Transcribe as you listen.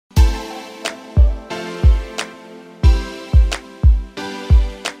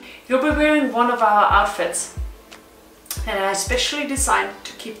You'll be wearing one of our outfits that are especially designed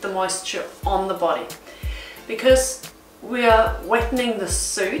to keep the moisture on the body, because we are wettening the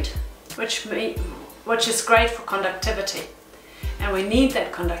suit, which is great for conductivity, and we need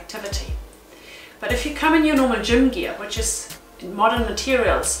that conductivity. But if you come in your normal gym gear, which is modern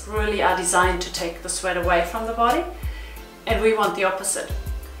materials really are designed to take the sweat away from the body, and we want the opposite.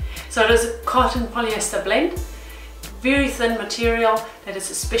 So it is a cotton polyester blend, very thin material that is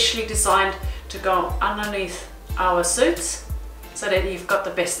especially designed to go underneath our suits so that you've got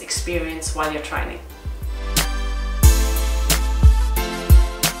the best experience while you're training.